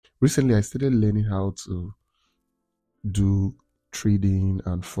Recently, I started learning how to do trading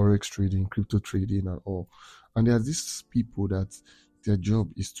and forex trading, crypto trading, and all. And there are these people that their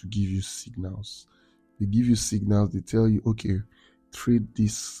job is to give you signals. They give you signals, they tell you, okay, trade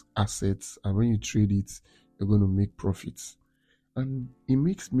this asset, and when you trade it, you're going to make profits. And it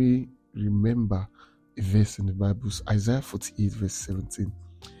makes me remember a verse in the Bible, Isaiah 48, verse 17.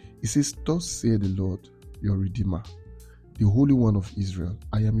 It says, "Thus saith the Lord, your Redeemer, the Holy One of Israel,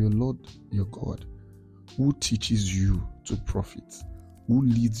 I am your Lord, your God, who teaches you to profit, who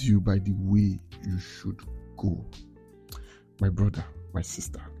leads you by the way you should go." My brother, my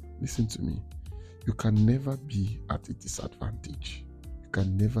sister, listen to me. You can never be at a disadvantage. You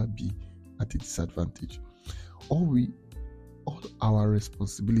can never be at a disadvantage. All our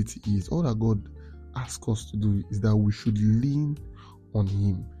responsibility is, all that God asks us to do is that we should lean on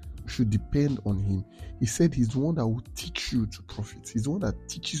Him. We should depend on Him. He said He's the one that will teach you to profit. He's the one that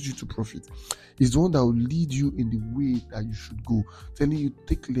teaches you to profit. He's the one that will lead you in the way that you should go, telling you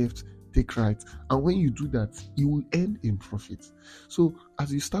take left, take right. And when you do that, you will end in profit. So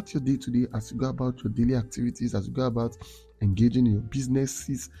as you start your day today, as you go about your daily activities, as you go about engaging in your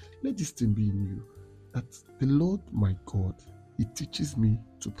businesses, let this thing be in you, that the Lord my God, He teaches me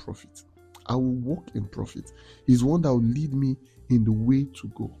to profit. I will walk in profit. He's one that will lead me in the way to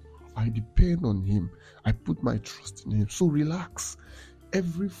go. I depend on Him. I put my trust in Him. So relax.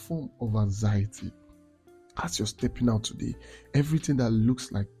 Every form of anxiety, as you're stepping out today, everything that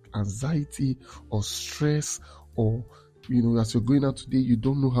looks like anxiety or stress, or as you're going out today, you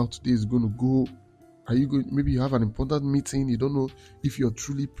don't know how today is going to go. Are you going? Maybe you have an important meeting. You don't know if you're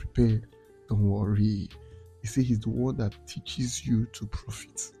truly prepared. Don't worry. He said He's the one that teaches you to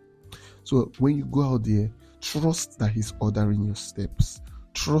profit. So when you go out there, trust that He's ordering your steps.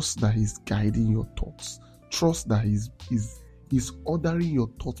 Trust that He's guiding your thoughts. Trust that He's ordering your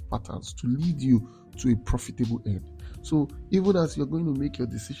thought patterns to lead you to a profitable end. So even as you're going to make your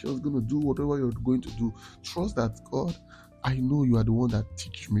decisions, going to do whatever you're going to do, trust that God, I know You are the one that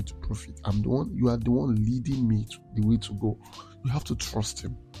teaches me to profit. You are the one leading me to the way to go. You have to trust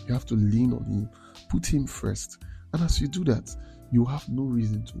Him. You have to lean on Him. Put Him first. And as you do that, you have no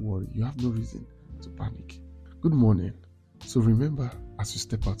reason to worry. You have no reason to panic. Good morning. So remember, as you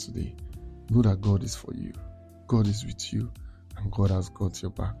step out today, know that God is for you. God is with you, and God has got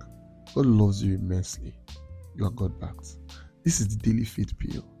your back. God loves you immensely. You are God backed. This is the Daily Faith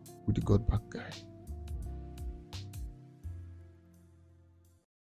Pill with the God Back Guy.